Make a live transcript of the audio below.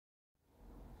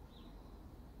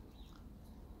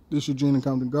This is Eugene and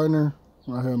Compton Gardener.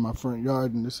 I'm here in my front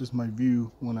yard, and this is my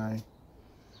view when I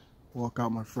walk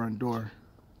out my front door.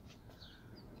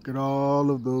 Look at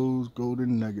all of those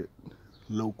golden nugget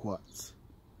loquats.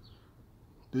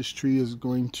 This tree is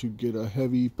going to get a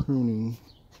heavy pruning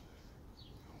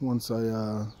once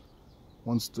the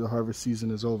harvest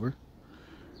season is over.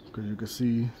 Because you can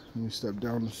see, let me step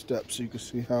down the steps so you can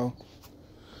see how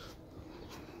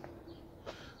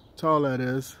tall that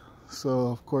is. So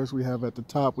of course we have at the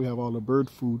top, we have all the bird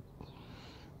food.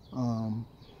 But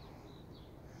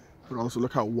also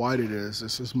look how wide it is.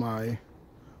 This is my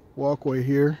walkway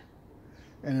here,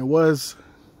 and it was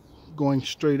going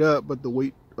straight up, but the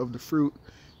weight of the fruit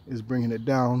is bringing it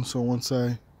down. So once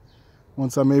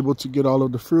I'm able to get all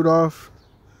of the fruit off,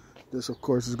 this of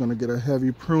course is going to get a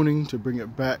heavy pruning to bring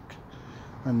it back,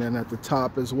 and then at the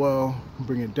top as well,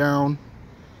 bring it down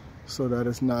so that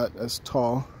it's not as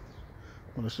tall.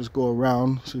 Well, let's just go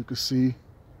around so you can see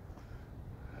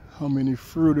how many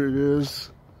fruit it is.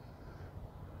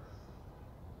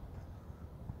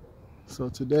 So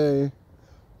today,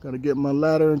 gotta get my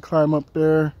ladder and climb up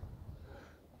there,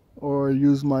 or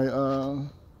use my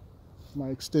my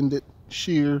extended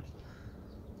shear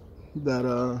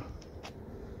that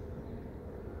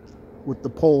with the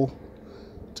pole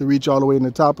to reach all the way in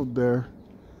the top of there.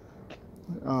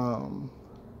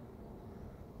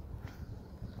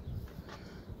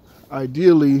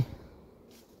 Ideally,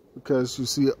 because you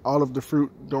see all of the fruit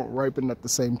don't ripen at the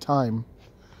same time,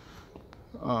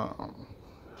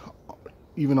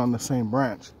 even on the same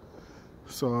branch.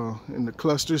 So in the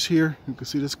clusters here, you can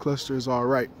see this cluster is all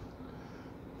right.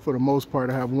 For the most part,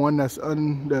 I have one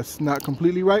that's not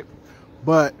completely ripe,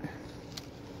 but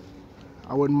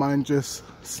I wouldn't mind just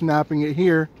snapping it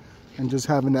here and just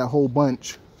having that whole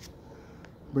bunch.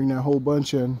 Bring that whole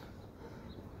bunch in.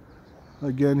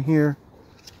 Again here.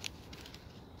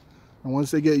 And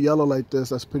once they get yellow like this,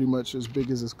 that's pretty much as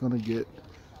big as it's gonna get.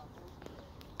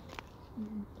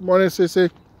 Morning,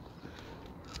 Sissy.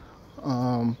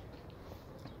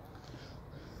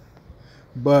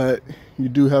 But you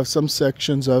do have some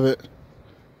sections of it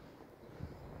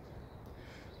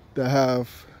that have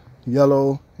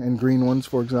yellow and green ones.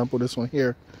 For example, this one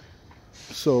here.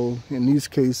 So in these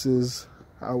cases,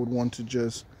 I would want to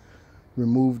just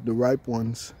remove the ripe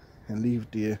ones and leave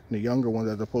the younger ones,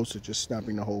 as opposed to just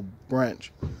snapping the whole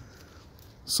branch.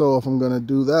 So if I'm gonna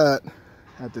do that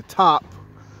at the top,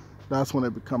 that's when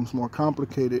it becomes more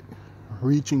complicated,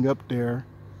 reaching up there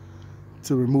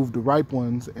to remove the ripe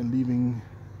ones and leaving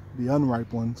the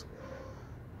unripe ones.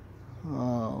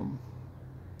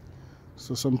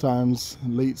 So sometimes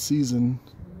late season,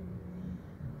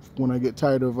 when I get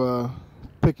tired of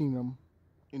picking them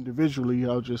individually,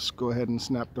 I'll just go ahead and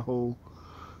snap the whole,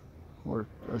 or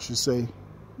I should say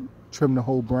trim the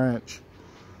whole branch,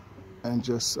 and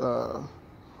just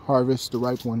harvest the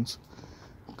ripe ones.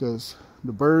 Because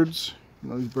the birds, you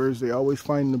know, these birds, they always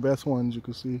find the best ones. You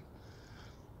can see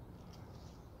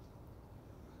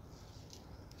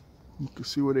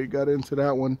where they got into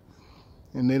that one,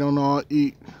 and they don't all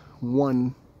eat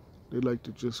one. They like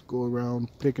to just go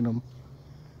around picking them,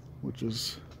 which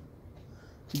is,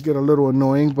 you get a little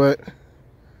annoying, but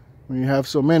when you have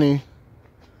so many,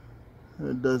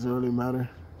 it doesn't really matter.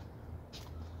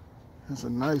 There's a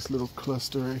nice little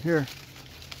cluster right here,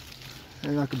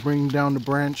 and I can bring down the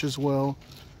branch as well.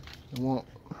 It won't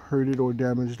hurt it or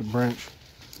damage the branch.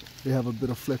 They have a bit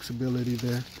of flexibility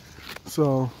there.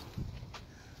 So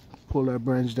pull that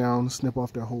branch down, snip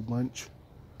off that whole bunch.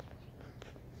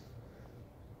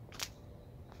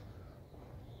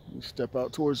 You step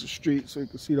out towards the street so you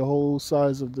can see the whole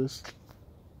size of this.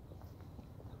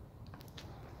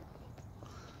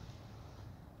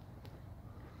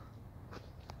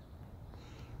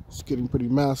 It's getting pretty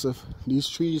massive. These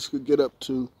trees could get up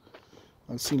to,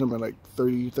 I've seen them at like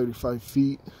 30, 35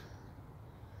 feet.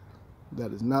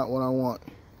 That is not what I want.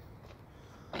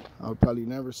 I would probably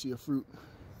never see a fruit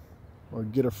or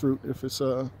get a fruit if it's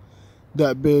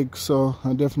that big. So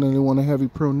I definitely want to heavy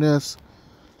prune this.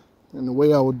 And the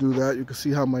way I would do that, you can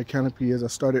see how my canopy is. I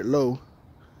started low,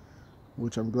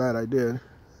 which I'm glad I did,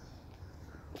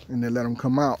 and then let them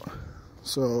come out.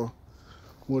 So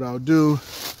what I'll do,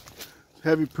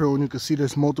 heavy prune, you can see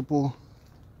there's multiple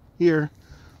here.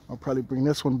 I'll probably bring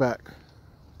this one back.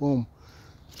 Boom.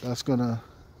 That's gonna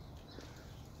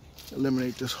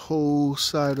eliminate this whole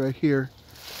side right here,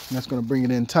 and that's gonna bring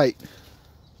it in tight.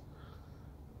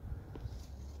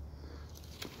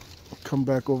 Come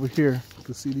back over here. You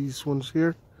can see these ones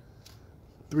here.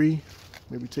 3.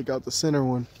 Maybe take out the center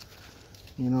one.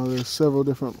 You know, there's several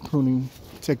different pruning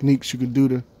techniques you could do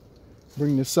to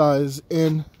bring the size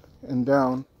in and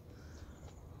down.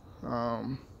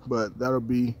 but that'll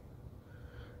be,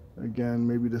 again,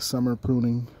 maybe the summer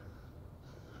pruning,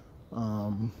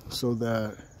 so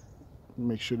that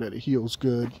make sure that it heals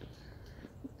good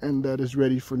and that it's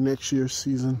ready for next year's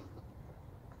season,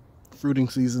 fruiting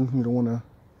season. You don't want to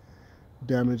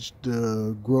damage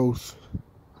the growth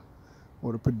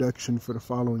or the production for the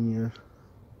following year.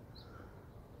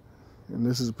 And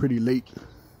this is pretty late.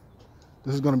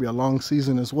 This is going to be a long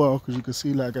season as well, because you can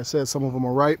see, like I said, some of them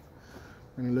are ripe.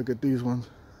 And you look at these ones,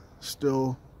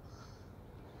 still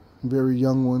very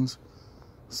young ones.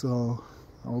 So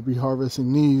I will be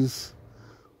harvesting these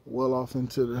well off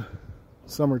into the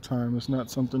summertime. It's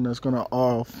not something that's going to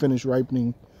all finish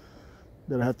ripening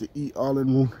that I have to eat all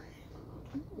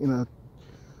in a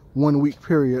 1 week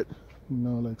period, you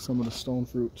know, like some of the stone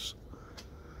fruits.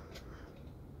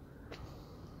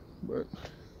 But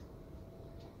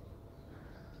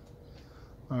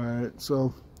alright,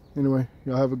 so anyway,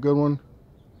 y'all have a good one,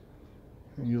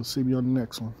 and you'll see me on the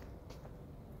next one.